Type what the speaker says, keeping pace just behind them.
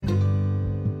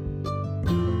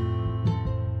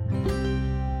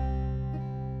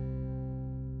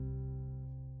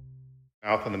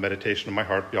mouth and the meditation of my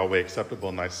heart be always acceptable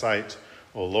in thy sight,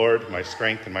 O Lord, my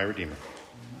strength and my Redeemer.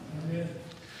 Amen.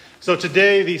 So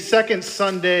today, the second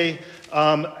Sunday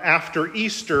after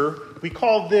Easter, we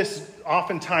call this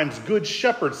oftentimes Good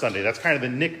Shepherd Sunday. That's kind of the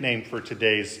nickname for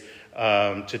today's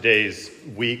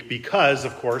week because,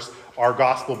 of course, our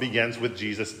gospel begins with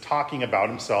Jesus talking about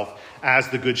himself as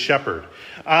the Good Shepherd.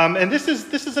 And this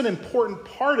is an important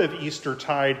part of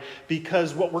Eastertide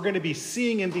because what we're going to be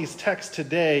seeing in these texts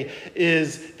today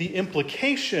is the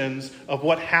implications of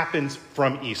what happens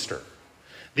from Easter.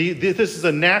 This is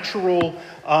a natural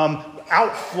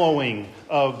outflowing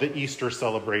of the Easter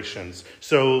celebrations.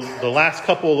 So the last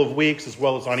couple of weeks, as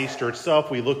well as on Easter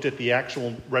itself, we looked at the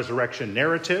actual resurrection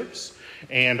narratives.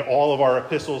 And all of our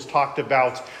epistles talked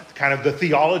about kind of the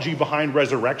theology behind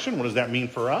resurrection. What does that mean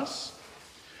for us?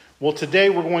 Well,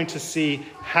 today we're going to see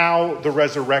how the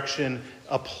resurrection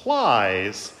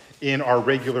applies in our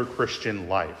regular Christian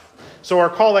life. So our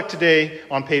collect today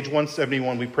on page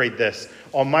 171, we prayed this: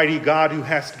 Almighty God, who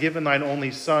hast given thine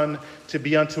only Son to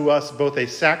be unto us both a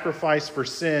sacrifice for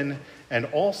sin and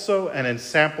also an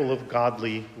ensample of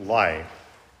godly life,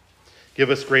 give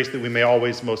us grace that we may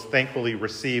always most thankfully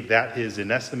receive that his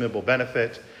inestimable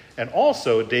benefit, and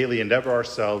also daily endeavor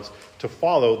ourselves to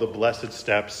follow the blessed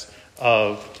steps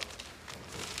of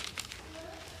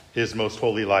his most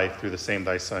holy life through the same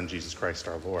thy Son, Jesus Christ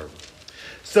our Lord.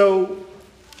 So,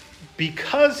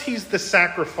 because he's the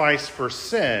sacrifice for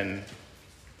sin,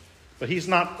 but he's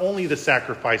not only the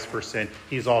sacrifice for sin,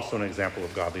 he's also an example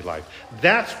of godly life.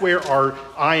 That's where our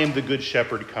I am the good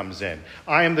shepherd comes in.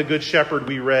 I am the good shepherd,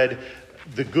 we read,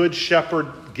 the good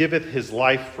shepherd giveth his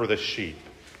life for the sheep.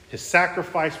 His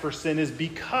sacrifice for sin is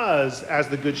because, as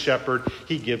the good shepherd,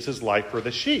 he gives his life for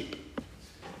the sheep.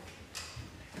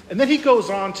 And then he goes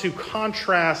on to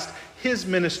contrast his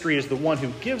ministry as the one who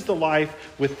gives the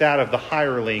life with that of the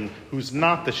hireling who's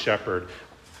not the shepherd.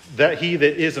 That he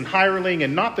that is an hireling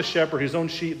and not the shepherd, his own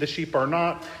sheep, the sheep are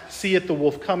not, seeth the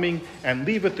wolf coming and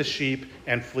leaveth the sheep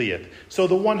and fleeth. So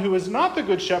the one who is not the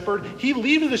good shepherd, he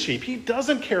leaves the sheep. He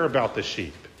doesn't care about the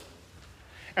sheep.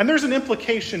 And there's an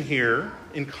implication here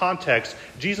in context.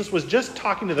 Jesus was just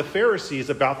talking to the Pharisees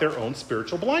about their own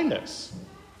spiritual blindness.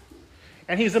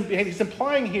 And he's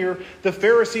implying here the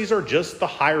Pharisees are just the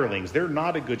hirelings. They're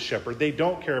not a good shepherd. They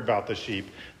don't care about the sheep.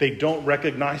 They don't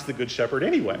recognize the good shepherd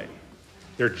anyway.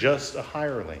 They're just a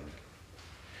hireling.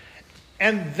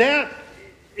 And that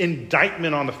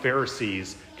indictment on the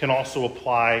Pharisees can also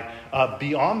apply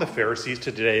beyond the Pharisees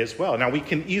to today as well. Now, we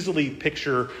can easily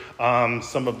picture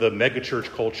some of the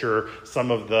megachurch culture,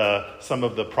 some of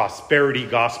the prosperity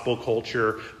gospel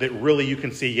culture that really you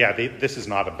can see, this is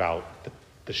not about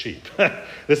the sheep.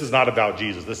 This is not about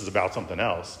Jesus. This is about something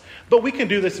else. But we can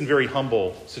do this in very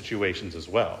humble situations as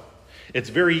well. It's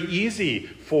very easy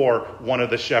for one of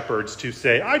the shepherds to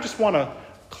say, I just want to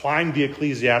climb the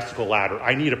ecclesiastical ladder.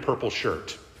 I need a purple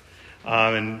shirt.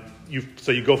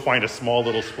 So you go find a small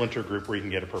little splinter group where you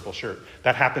can get a purple shirt.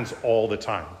 That happens all the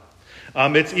time.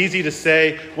 It's easy to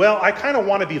say, well, I kind of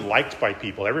want to be liked by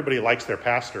people. Everybody likes their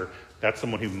pastor. That's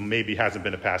someone who maybe hasn't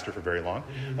been a pastor for very long.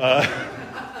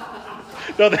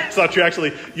 No, that's not true.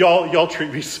 Actually, y'all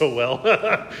treat me so well.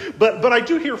 but I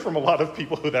do hear from a lot of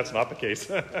people who that's not the case.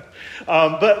 But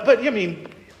I mean,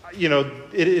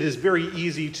 it is very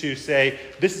easy to say,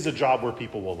 this is a job where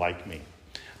people will like me.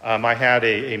 I had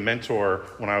a mentor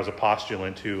when I was a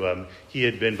postulant who he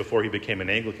had been, before he became an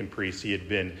Anglican priest, he had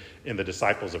been in the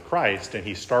Disciples of Christ, and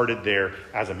he started there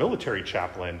as a military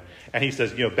chaplain. And he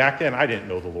says, back then I didn't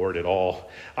know the Lord at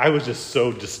all. I was just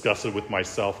so disgusted with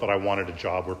myself that I wanted a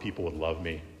job where people would love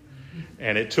me.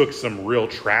 And it took some real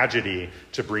tragedy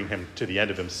to bring him to the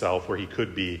end of himself where he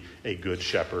could be a good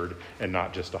shepherd and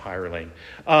not just a hireling.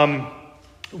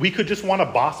 We could just want to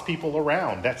boss people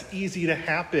around. That's easy to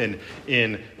happen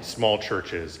in small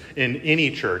churches, in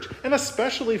any church, and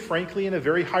especially, frankly, in a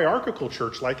very hierarchical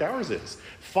church like ours is.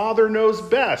 Father knows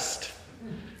best,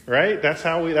 right? That's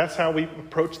how we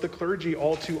approach the clergy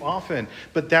all too often.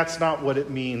 But that's not what it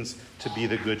means to be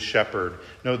the good shepherd.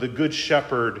 No, the good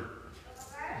shepherd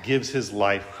gives his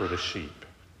life for the sheep.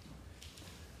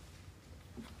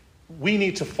 We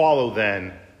need to follow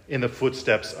then in the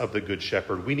footsteps of the Good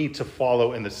Shepherd. We need to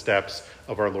follow in the steps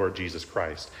of our Lord Jesus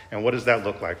Christ. And what does that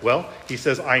look like? Well, he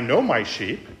says, I know my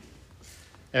sheep,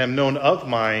 and am known of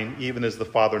mine, even as the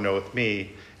Father knoweth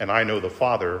me, and I know the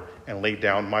Father, and lay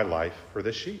down my life for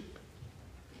the sheep.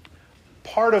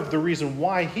 Part of the reason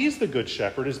why he's the Good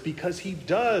Shepherd is because he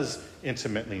does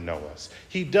intimately know us.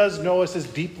 He does know us as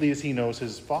deeply as he knows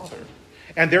his Father.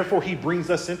 And therefore, he brings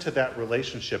us into that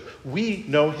relationship. We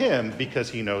know him because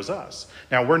he knows us.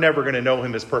 Now, we're never going to know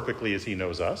him as perfectly as he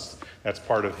knows us. That's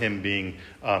part of him being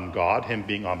God, him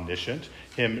being omniscient,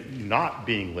 him not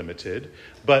being limited.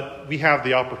 But we have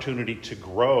the opportunity to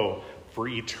grow for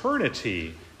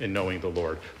eternity in knowing the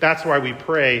Lord. That's why we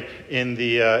pray in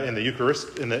the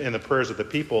Eucharist, in the prayers of the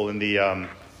people, in the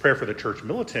prayer for the church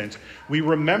militant. We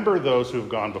remember those who have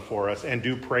gone before us and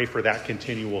do pray for that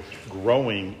continual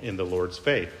growing in the Lord's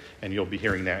faith. And you'll be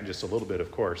hearing that in just a little bit,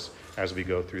 of course, as we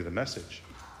go through the message,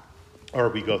 or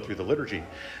we go through the liturgy.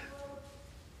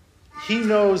 He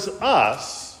knows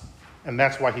us, and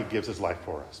that's why he gives his life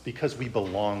for us, because we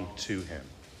belong to him.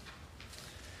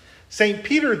 St.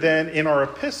 Peter then, in our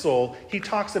epistle, he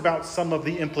talks about some of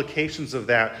the implications of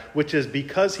that, which is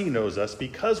because he knows us,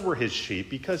 because we're his sheep,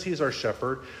 because he's our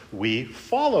shepherd, we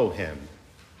follow him.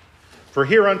 For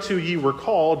hereunto ye were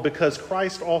called, because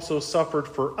Christ also suffered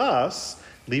for us,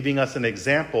 leaving us an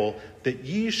example, that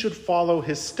ye should follow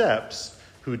his steps,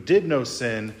 who did no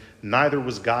sin, neither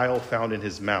was guile found in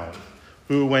his mouth,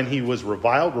 who when he was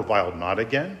reviled not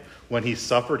again, when he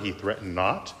suffered he threatened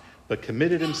not, but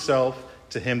committed himself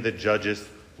to him that judgeth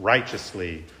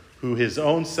righteously, who his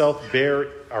own self bare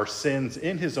our sins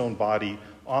in his own body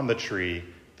on the tree,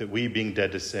 that we being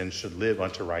dead to sin should live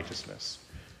unto righteousness.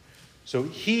 So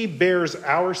he bears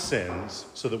our sins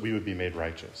so that we would be made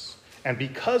righteous. And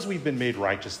because we've been made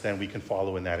righteous, then we can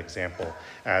follow in that example,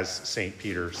 as St.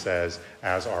 Peter says,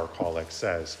 as our collect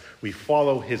says. We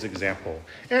follow his example.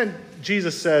 And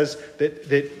Jesus says that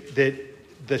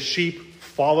the sheep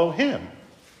follow him.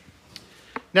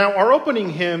 Now, our opening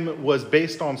hymn was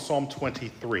based on Psalm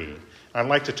 23. I'd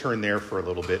like to turn there for a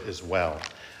little bit as well.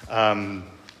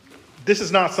 This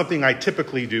is not something I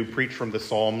typically do, preach from the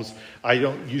Psalms. I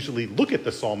don't usually look at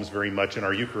the Psalms very much in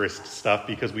our Eucharist stuff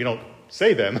because we don't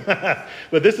say them.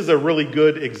 But this is a really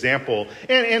good example.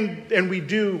 And we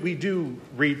do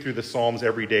read through the Psalms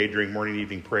every day during morning and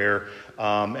evening prayer.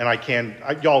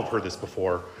 Y'all have heard this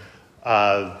before.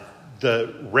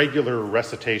 The regular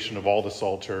recitation of all the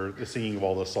Psalter, the singing of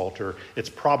all the Psalter,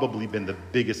 it's probably been the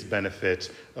biggest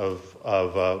benefit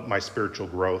of my spiritual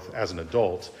growth as an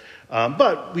adult.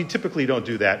 But we typically don't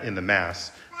do that in the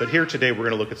Mass. But here today we're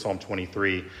going to look at Psalm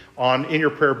 23 in your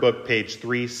prayer book, page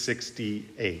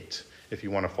 368, if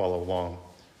you want to follow along.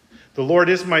 The Lord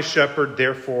is my shepherd,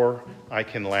 therefore I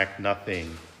can lack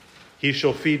nothing. He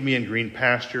shall feed me in green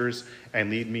pastures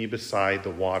and lead me beside the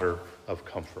water of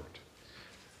comfort.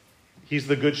 He's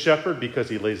the good shepherd because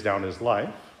he lays down his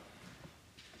life.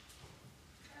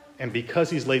 And because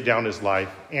he's laid down his life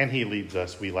and he leads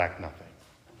us, we lack nothing.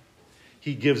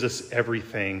 He gives us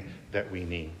everything that we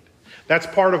need. That's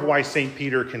part of why St.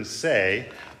 Peter can say,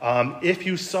 if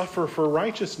you suffer for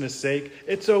righteousness' sake,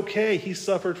 it's okay. He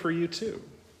suffered for you too.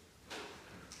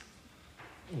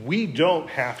 We don't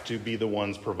have to be the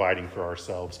ones providing for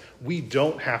ourselves. We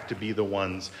don't have to be the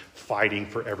ones fighting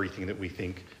for everything that we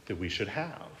think that we should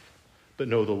have. But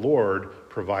no, the Lord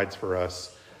provides for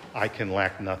us. I can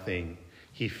lack nothing.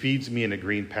 He feeds me in a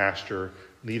green pasture,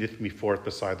 leadeth me forth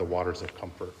beside the waters of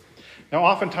comfort. Now,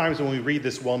 oftentimes when we read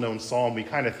this well-known psalm, we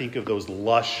kind of think of those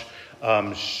lush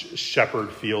shepherd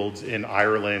fields in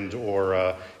Ireland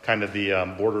or kind of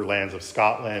the borderlands of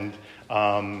Scotland.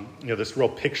 This real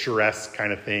picturesque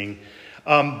kind of thing.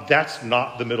 That's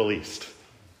not the Middle East.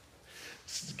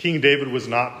 King David was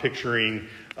not picturing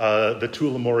the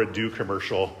Tullamore Dew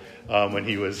commercial when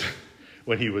he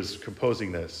was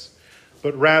composing this,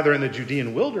 but rather in the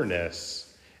Judean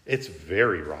wilderness, it's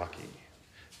very rocky.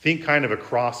 Think kind of a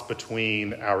cross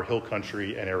between our hill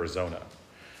country and Arizona.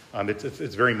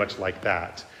 It's very much like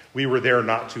that. We were there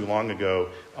not too long ago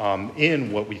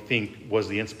in what we think was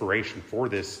the inspiration for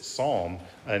this psalm,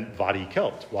 Wadi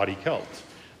Kelt.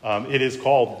 It is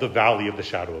called the Valley of the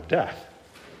Shadow of Death.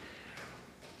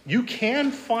 You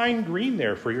can find green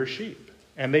there for your sheep,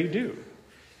 and they do.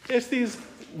 It's these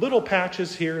little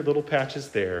patches here, little patches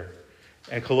there,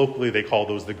 and colloquially they call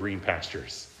those the green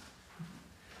pastures.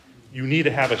 You need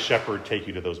to have a shepherd take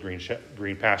you to those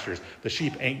green pastures. The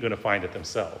sheep ain't going to find it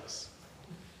themselves.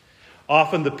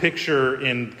 Often the picture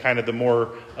in kind of the more,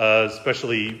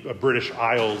 especially British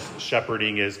Isles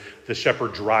shepherding is the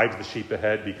shepherd drives the sheep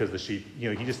ahead because the sheep,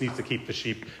 he just needs to keep the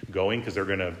sheep going because they're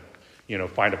going to,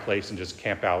 find a place and just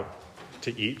camp out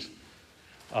to eat.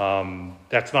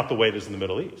 That's not the way it is in the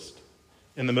Middle East.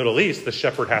 In the Middle East, the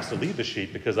shepherd has to lead the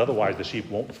sheep because otherwise the sheep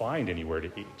won't find anywhere to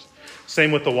eat.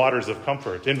 Same with the waters of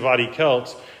comfort. In Wadi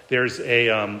Kelt, there's a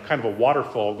kind of a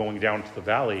waterfall going down to the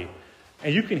valley,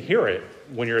 and you can hear it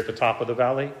when you're at the top of the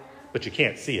valley, but you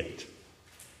can't see it.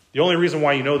 The only reason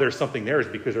why you know there's something there is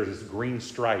because there's this green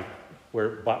stripe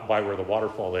by where the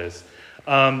waterfall is.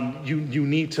 You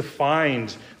need to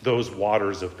find those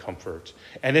waters of comfort.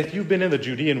 And if you've been in the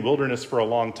Judean wilderness for a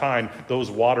long time,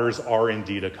 those waters are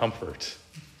indeed a comfort.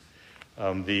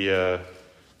 The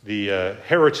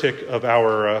heretic of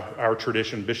our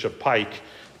tradition, Bishop Pike,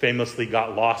 famously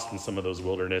got lost in some of those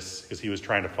wilderness because he was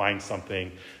trying to find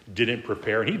something, didn't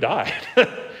prepare, and he died.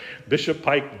 Bishop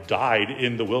Pike died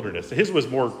in the wilderness. His was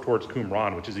more towards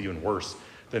Qumran, which is even worse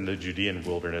than the Judean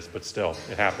wilderness, but still,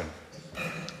 it happened.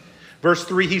 Verse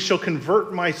 3, he shall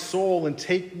convert my soul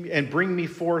and bring me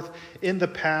forth in the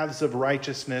paths of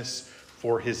righteousness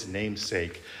for his name's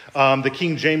sake. The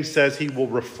King James says he will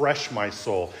refresh my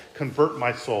soul, convert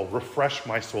my soul, refresh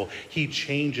my soul. He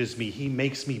changes me. He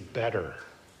makes me better.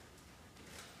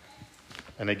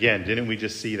 And again, didn't we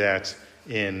just see that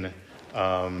in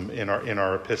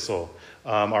our epistle?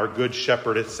 Our good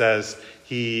shepherd, it says,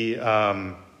 he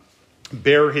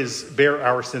bear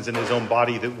our sins in his own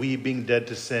body, that we, being dead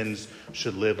to sins,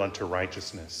 should live unto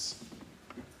righteousness.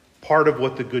 Part of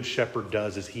what the good shepherd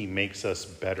does is he makes us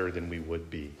better than we would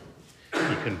be.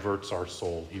 He converts our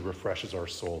soul. He refreshes our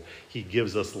soul. He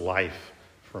gives us life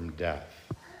from death.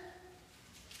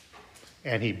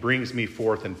 And he brings me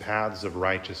forth in paths of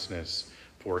righteousness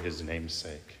for his name's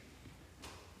sake.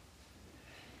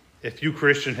 If you,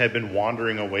 Christian, have been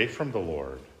wandering away from the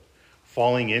Lord,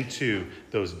 falling into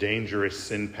those dangerous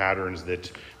sin patterns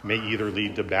that may either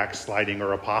lead to backsliding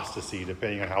or apostasy,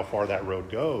 depending on how far that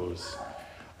road goes,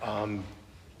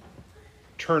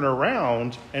 turn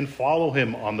around and follow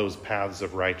him on those paths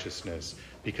of righteousness,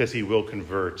 because he will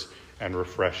convert and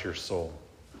refresh your soul.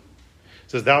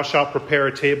 It says, thou shalt prepare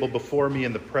a table before me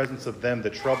in the presence of them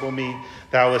that trouble me.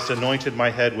 Thou hast anointed my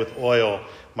head with oil.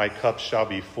 My cup shall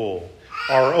be full.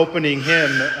 Our opening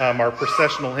hymn, our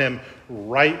processional hymn,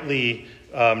 rightly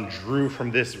drew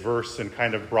from this verse and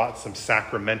kind of brought some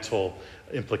sacramental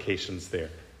implications there.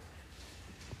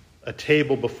 A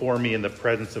table before me in the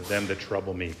presence of them that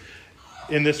trouble me.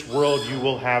 In this world you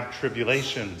will have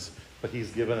tribulations, but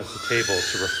he's given us a table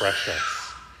to refresh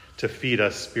us, to feed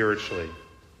us spiritually,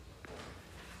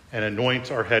 and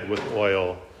anoint our head with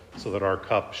oil so that our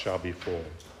cup shall be full.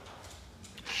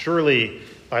 Surely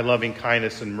thy loving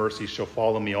kindness and mercy shall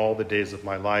follow me all the days of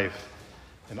my life,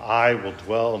 and I will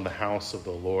dwell in the house of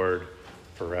the Lord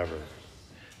forever.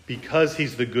 Because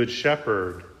he's the good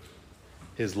shepherd,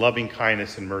 his loving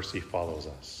kindness and mercy follows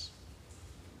us.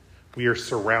 We are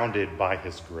surrounded by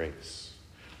his grace.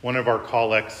 One of our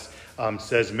collects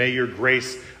says, may your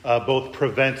grace both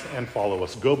prevent and follow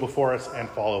us. Go before us and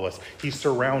follow us. He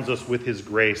surrounds us with his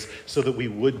grace so that we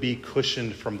would be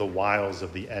cushioned from the wiles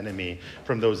of the enemy,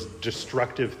 from those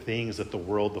destructive things that the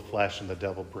world, the flesh, and the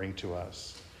devil bring to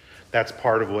us. That's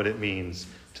part of what it means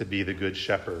to be the good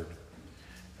shepherd.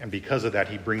 And because of that,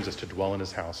 he brings us to dwell in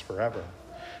his house forever.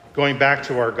 Going back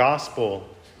to our gospel,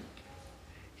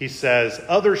 he says,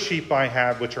 other sheep I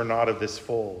have which are not of this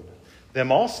fold.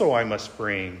 Them also I must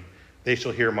bring. They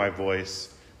shall hear my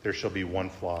voice. There shall be one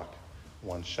flock,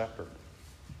 one shepherd.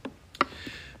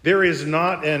 There is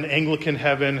not an Anglican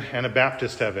heaven and a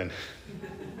Baptist heaven.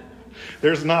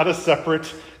 There's not a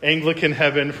separate Anglican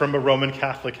heaven from a Roman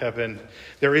Catholic heaven.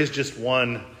 There is just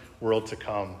one world to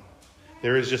come.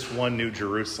 There is just one New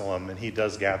Jerusalem, and he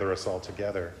does gather us all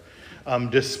together.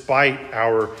 Despite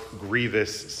our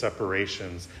grievous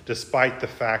separations, despite the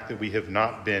fact that we have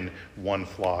not been one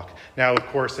flock. Now, of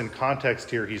course, in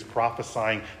context here, he's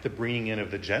prophesying the bringing in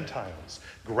of the Gentiles,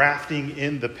 grafting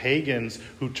in the pagans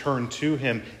who turn to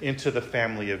him into the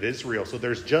family of Israel. So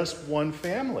there's just one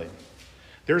family.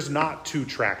 There's not two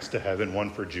tracks to heaven,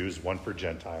 one for Jews, one for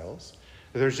Gentiles.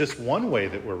 There's just one way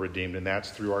that we're redeemed, and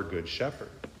that's through our good shepherd.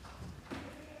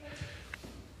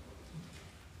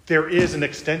 There is an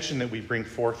extension that we bring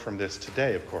forth from this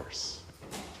today, of course.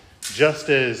 Just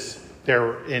as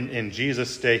there in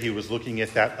Jesus' day, he was looking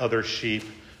at that other sheep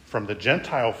from the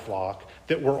Gentile flock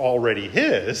that were already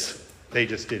his, they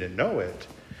just didn't know it.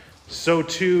 So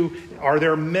too, are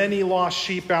there many lost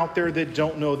sheep out there that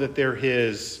don't know that they're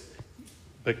his,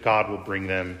 but God will bring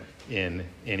them in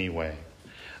anyway.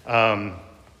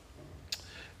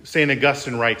 St.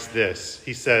 Augustine writes this.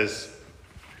 He says,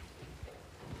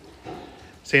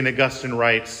 St. Augustine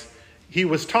writes, he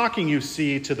was talking, you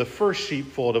see, to the first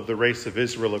sheepfold of the race of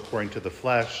Israel according to the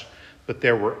flesh, but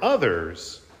there were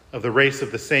others of the race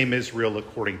of the same Israel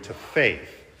according to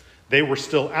faith. They were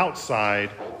still outside.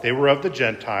 They were of the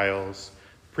Gentiles,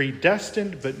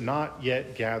 predestined but not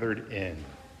yet gathered in.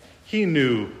 He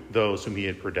knew those whom he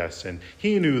had predestined.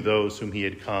 He knew those whom he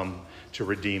had come to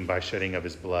redeem by shedding of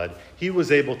his blood. He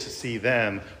was able to see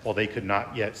them while they could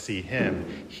not yet see him.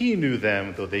 He knew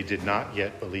them, though they did not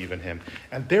yet believe in him.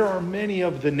 And there are many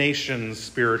of the nations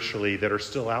spiritually that are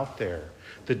still out there.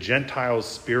 The Gentiles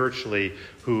spiritually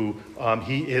who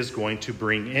he is going to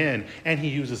bring in, and he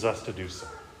uses us to do so.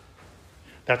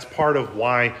 That's part of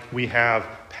why we have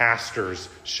pastors,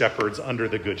 shepherds under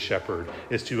the Good Shepherd,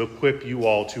 is to equip you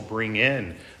all to bring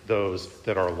in those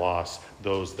that are lost,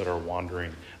 those that are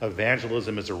wandering.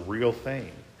 Evangelism is a real thing.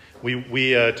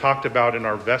 We talked about in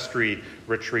our vestry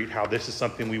retreat how this is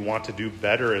something we want to do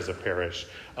better as a parish.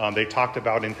 They talked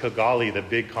about in Kigali, the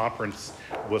big conference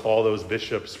with all those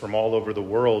bishops from all over the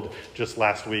world just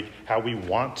last week, how we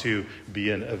want to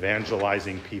be an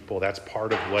evangelizing people. That's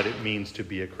part of what it means to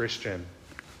be a Christian.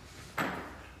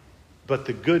 But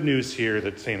the good news here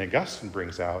that St. Augustine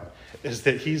brings out is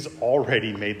that he's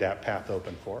already made that path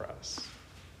open for us.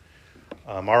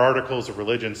 Our articles of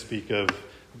religion speak of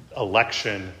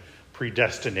election,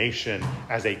 predestination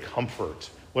as a comfort.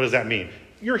 What does that mean?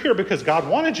 You're here because God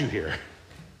wanted you here.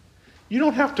 You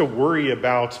don't have to worry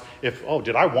about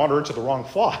did I wander into the wrong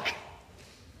flock?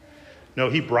 No,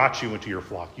 he brought you into your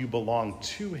flock. You belong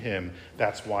to him.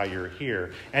 That's why you're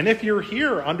here. And if you're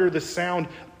here under the sound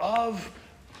of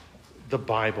the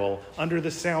Bible, under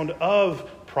the sound of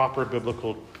proper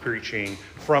biblical preaching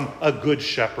from a good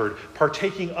shepherd,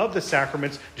 partaking of the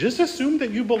sacraments, just assume that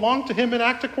you belong to him and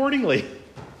act accordingly.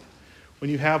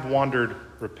 When you have wandered,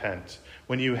 repent.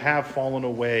 When you have fallen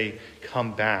away,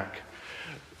 come back.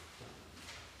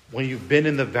 When you've been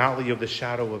in the valley of the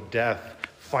shadow of death,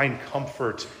 find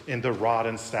comfort in the rod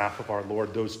and staff of our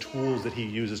Lord, those tools that he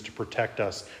uses to protect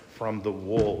us from the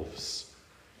wolves.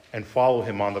 And follow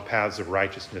him on the paths of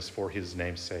righteousness for his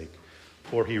name's sake.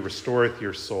 For he restoreth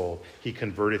your soul. He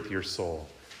converteth your soul.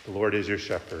 The Lord is your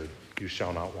shepherd. You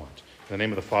shall not want. In the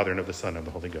name of the Father, and of the Son, and of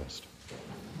the Holy Ghost.